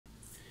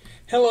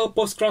Hello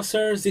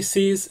Postcrossers, this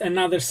is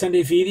another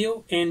Sunday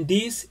video and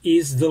this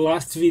is the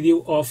last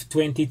video of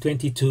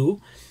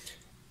 2022.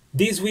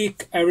 This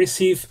week I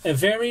received a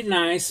very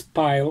nice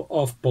pile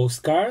of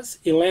postcards,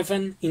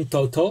 11 in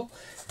total,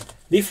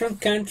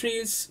 different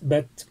countries,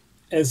 but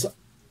as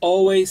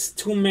always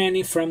too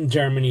many from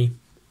Germany.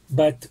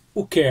 But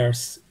who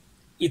cares?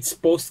 It's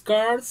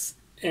postcards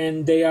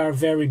and they are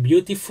very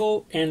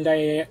beautiful and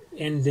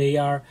they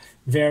are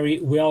very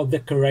well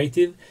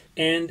decorated,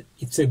 and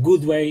it's a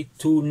good way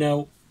to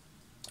know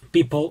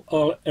people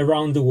all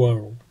around the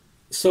world.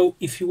 So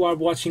if you are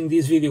watching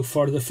this video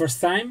for the first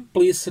time,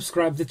 please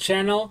subscribe the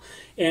channel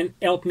and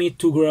help me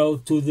to grow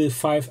to the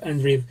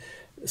 500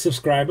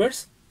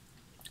 subscribers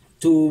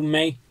to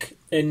make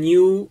a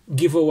new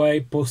giveaway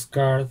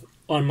postcard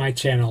on my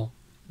channel.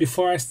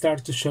 Before I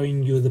start to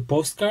showing you the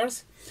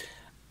postcards,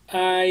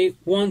 I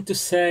want to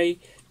say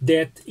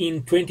that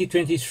in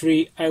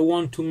 2023 I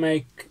want to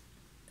make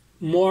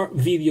more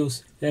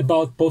videos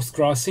about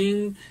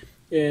postcrossing,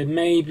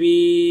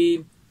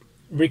 maybe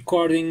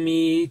recording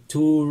me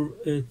to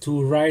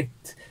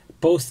write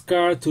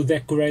postcard, to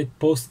decorate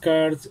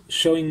postcards,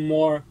 showing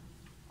more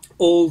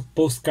old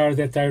postcards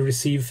that I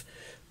receive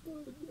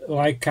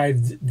like I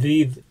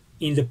did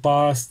in the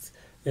past,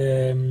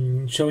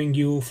 showing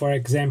you, for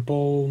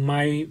example,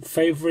 my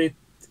favorite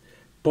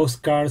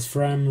postcards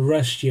from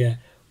Russia,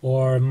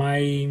 or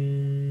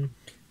my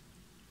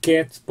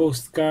cat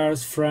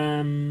postcards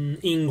from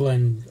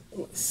England,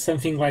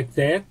 something like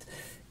that.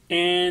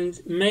 And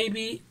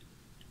maybe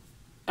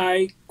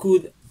I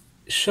could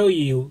show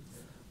you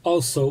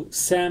also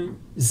some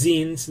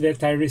zines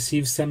that I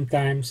receive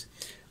sometimes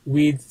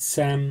with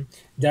some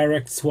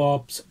direct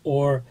swaps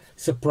or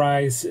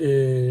surprise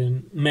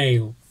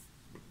mail.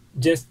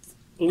 Just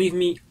leave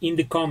me in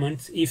the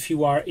comments if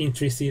you are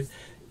interested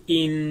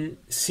in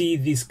see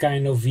these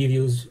kind of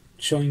videos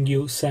showing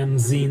you some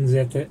zines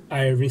that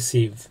I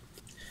receive.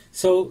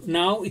 So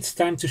now it's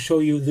time to show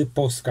you the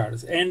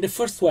postcards, and the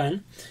first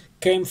one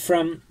came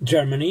from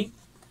Germany.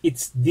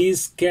 It's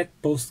this cat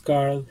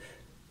postcard,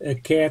 a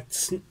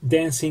cat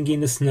dancing in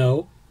the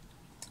snow.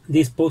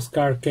 This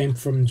postcard came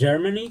from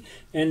Germany,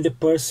 and the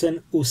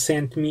person who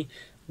sent me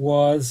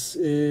was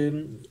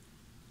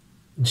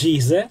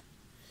Giza.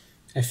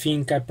 I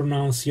think I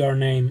pronounced your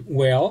name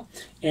well.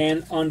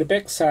 And on the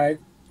back side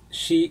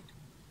she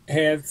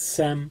had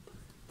some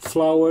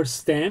flower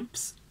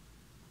stamps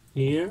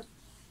here,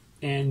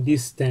 and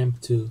this stamp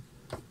too.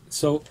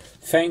 So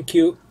thank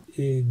you,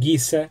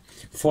 Giza,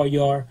 for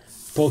your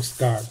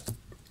postcard.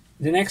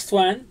 The next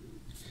one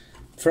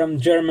from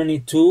Germany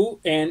too,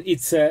 and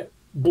it's a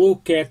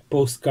blue cat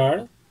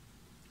postcard.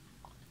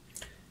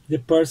 The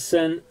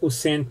person who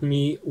sent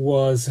me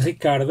was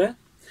Ricarda,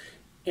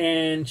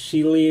 and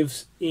she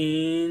lives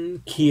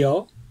in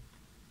Kiel.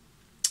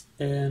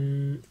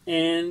 And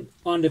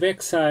on the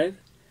back side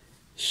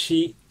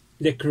she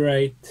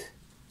decorate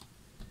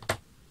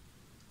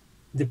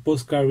the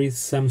postcard with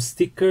some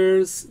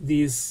stickers.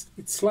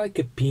 It's like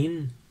a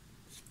pin,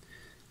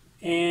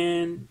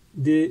 and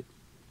the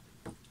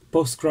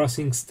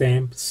post-crossing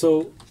stamp.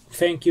 So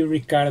thank you,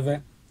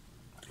 Ricarda,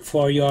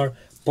 for your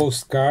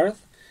postcard.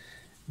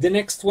 The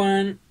next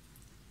one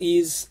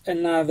is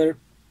another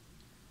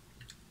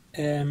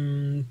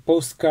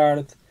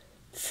postcard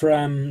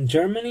from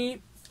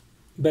Germany,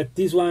 but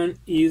this one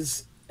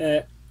is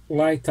a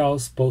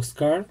lighthouse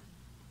postcard,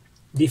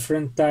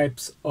 different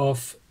types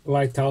of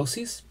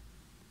lighthouses.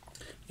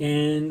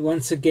 And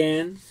once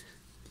again,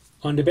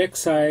 on the back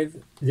side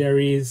there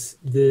is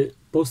the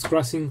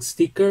post-crossing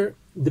sticker,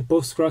 the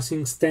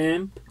post-crossing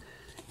stamp,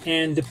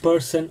 and the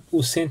person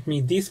who sent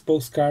me this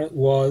postcard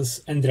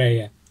was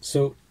Andrea.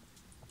 So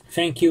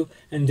thank you,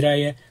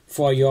 Andrea,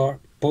 for your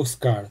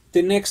postcard.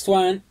 The next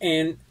one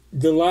and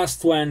the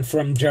last one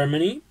from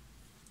Germany,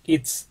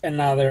 it's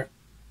another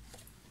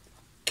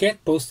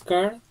cat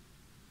postcard.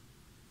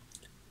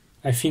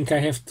 I think I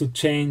have to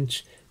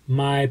change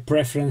my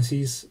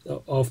preferences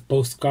of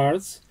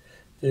postcards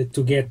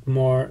to get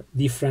more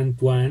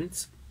different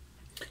ones.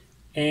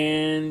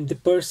 And the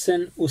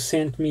person who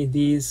sent me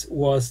this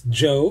was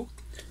Joe.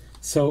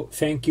 So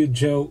thank you,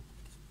 Joe.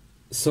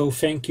 So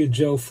thank you,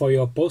 Joe, for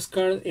your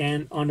postcard.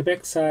 And on the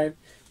back side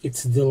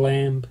it's the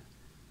lamb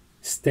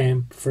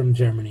stamp from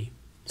Germany.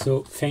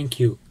 So thank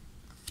you.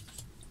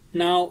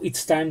 Now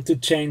it's time to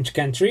change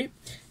country,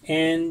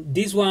 and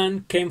this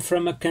one came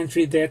from a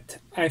country that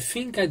I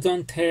think I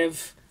don't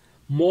have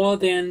more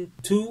than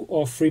 2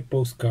 or 3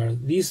 postcards.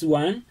 This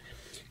one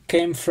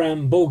came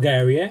from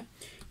Bulgaria.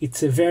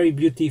 It's a very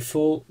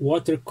beautiful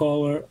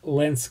watercolor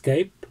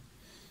landscape,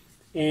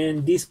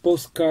 and this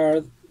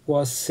postcard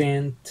was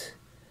sent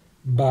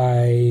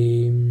by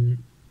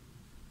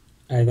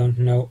I don't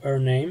know her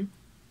name,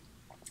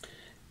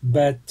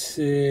 but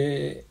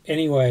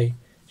anyway,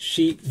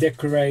 she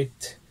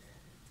decorated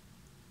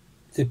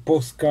the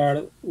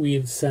postcard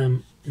with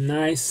some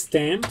nice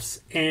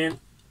stamps, and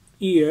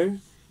here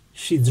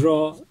she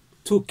draw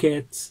 2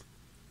 cats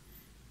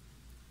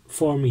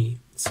for me.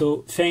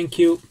 So thank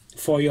you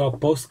for your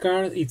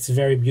postcard. It's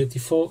very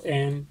beautiful,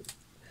 and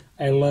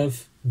I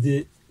love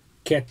the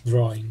cat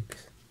drawing.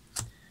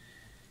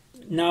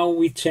 Now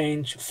we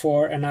change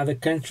for another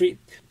country.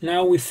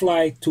 Now we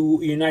fly to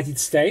United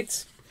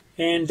States,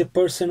 and the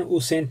person who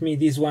sent me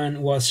this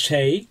one was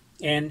Shay,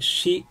 and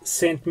she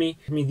sent me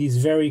this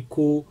very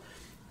cool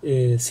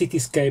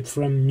cityscape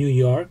from New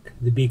York,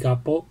 the Big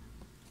Apple.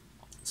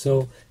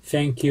 So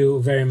thank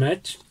you very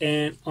much.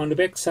 And on the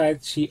back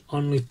side she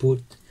only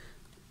put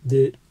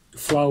the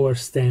flower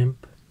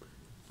stamp,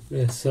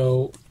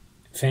 so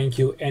thank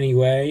you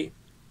anyway.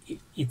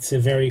 It's a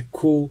very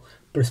cool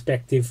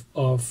perspective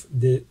of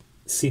the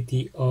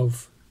city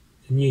of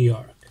New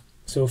York.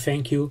 So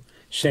thank you,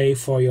 Shay,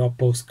 for your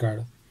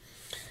postcard.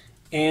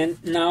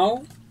 And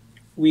now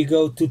we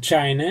go to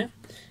China,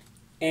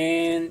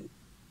 and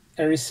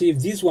I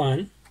received this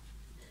one.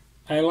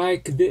 I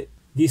like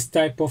this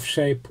type of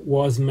shape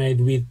was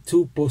made with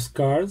 2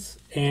 postcards,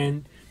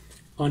 and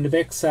on the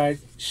back side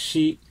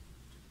she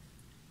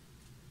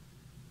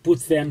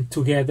put them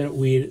together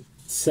with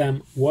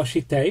some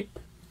washi tape,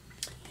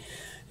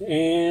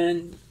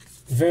 and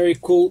very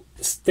cool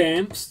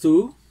stamps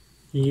too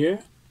here.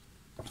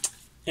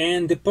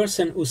 And the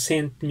person who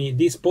sent me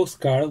this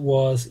postcard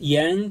was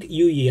Yang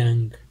Yu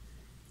Yang.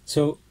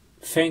 So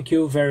thank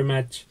you very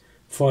much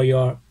for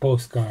your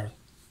postcard.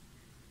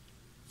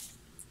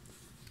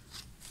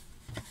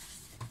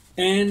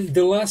 And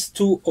the last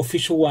 2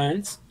 official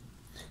ones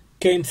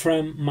came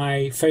from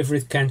my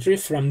favorite country,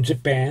 from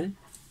Japan.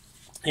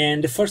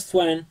 And the first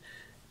one,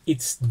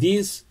 it's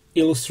this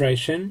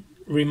illustration,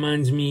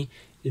 reminds me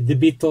the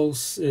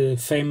Beatles'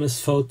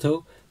 famous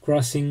photo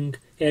crossing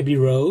Abbey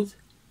Road.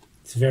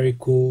 It's a very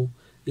cool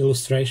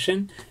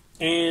illustration.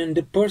 And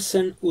the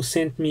person who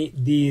sent me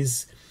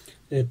this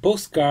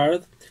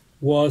postcard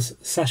was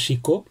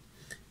Sashiko.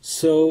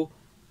 So,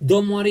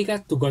 domo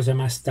arigatou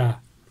gozaimashita.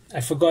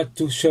 I forgot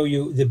to show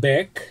you the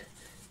back.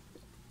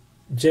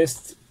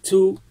 Just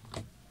 2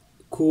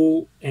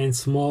 cool and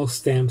small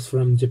stamps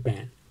from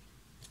Japan.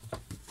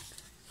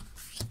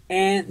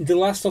 And the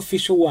last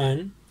official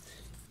one,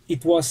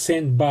 it was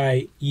sent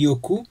by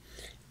Yuku,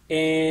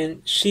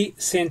 and she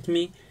sent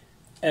me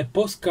a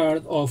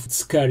postcard of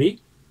curry.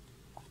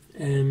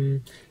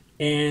 And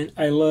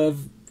I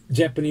love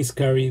Japanese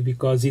curry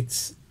because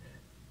it's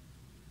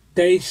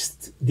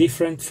tastes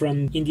different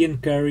from Indian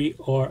curry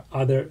or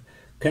other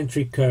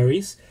country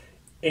curries,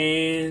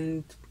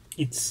 and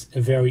it's a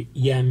very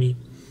yummy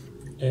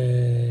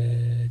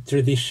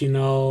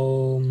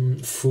traditional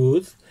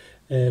food,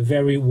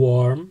 very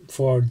warm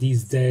for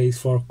these days,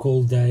 for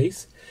cold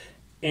days.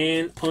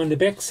 And on the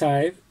back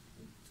side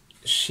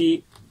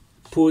she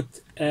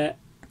put a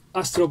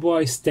Astro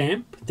Boy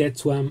stamp,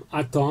 that's one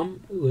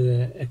Atom,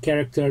 a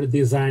character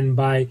designed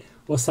by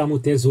Osamu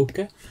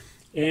Tezuka,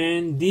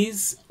 and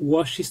this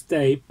washi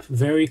tape,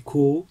 very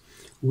cool,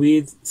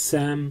 with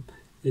some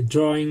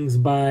drawings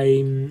by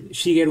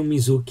Shigeru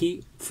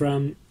Mizuki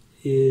from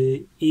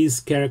his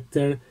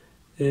character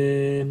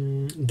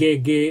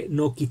Gege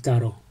no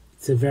Kitaro.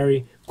 It's a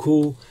very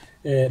cool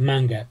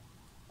manga.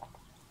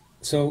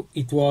 So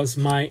it was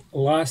my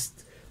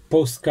last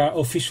postcard,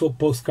 official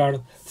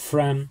postcard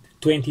from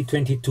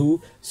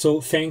 2022.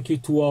 So thank you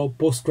to all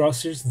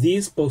postcrossers,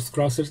 these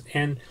postcrossers,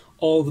 and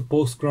all the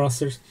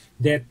postcrossers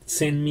that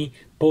send me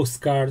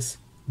postcards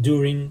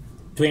during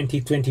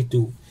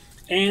 2022.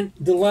 And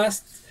the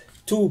last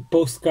 2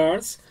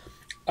 postcards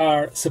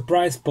are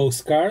surprise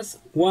postcards.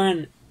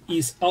 One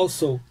is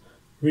also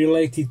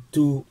related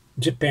to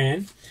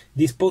Japan.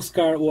 This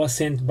postcard was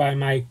sent by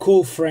my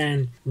cool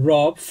friend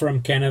Rob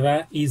from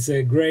Canada. He's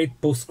a great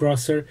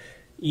postcrosser.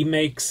 He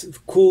makes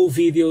cool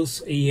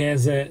videos. He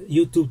has a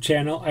YouTube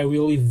channel. I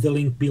will leave the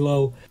link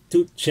below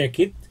to check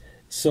it,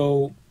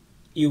 so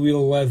you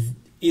will love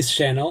his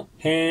channel.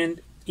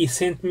 And he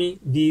sent me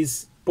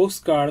this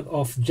postcard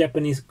of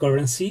Japanese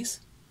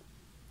currencies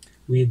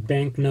with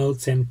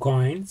banknotes and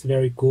coins,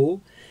 very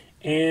cool.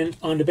 And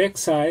on the back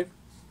side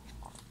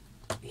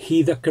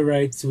he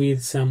decorates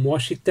with some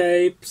washi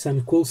tape,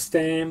 some cool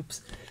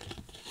stamps,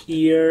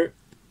 here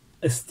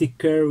a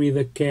sticker with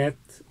a cat,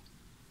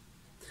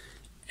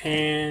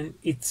 and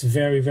it's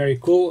very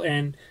cool.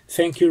 And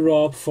thank you,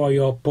 Rob, for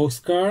your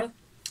postcard,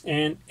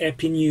 and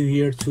Happy New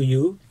Year to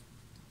you.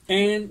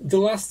 And the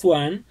last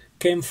one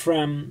came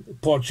from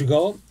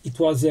Portugal. It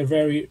was a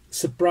very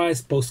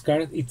surprise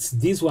postcard. It's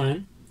this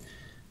one.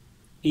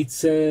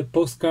 It's a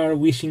postcard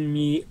wishing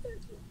me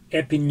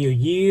Happy New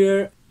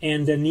Year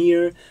and a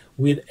year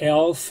with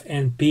health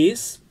and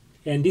peace.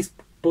 And this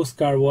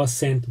postcard was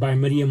sent by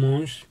Maria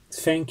Monge.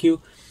 Thank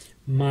you,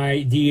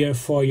 my dear,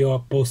 for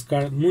your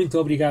postcard. Muito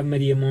obrigado,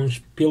 Maria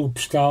Monge, pelo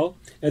postal.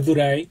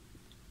 Adorei.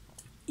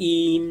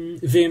 E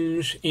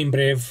vemo-nos em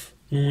breve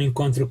num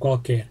encontro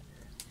qualquer.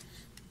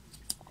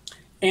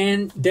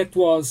 And that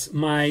was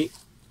my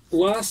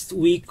last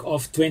week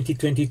of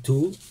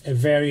 2022. A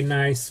very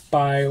nice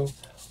pile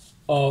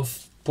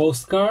of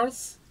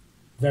postcards.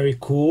 Very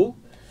cool.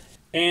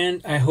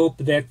 And I hope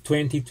that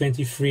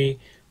 2023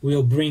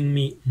 will bring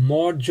me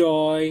more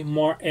joy,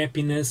 more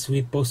happiness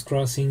with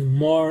postcrossing,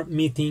 more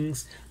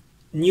meetings,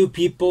 new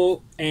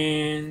people,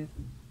 and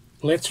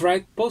let's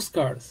write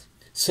postcards.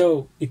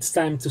 So it's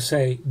time to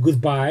say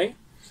goodbye,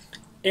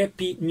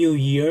 Happy New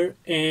Year,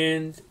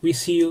 and we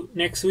see you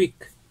next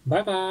week.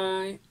 Bye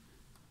bye.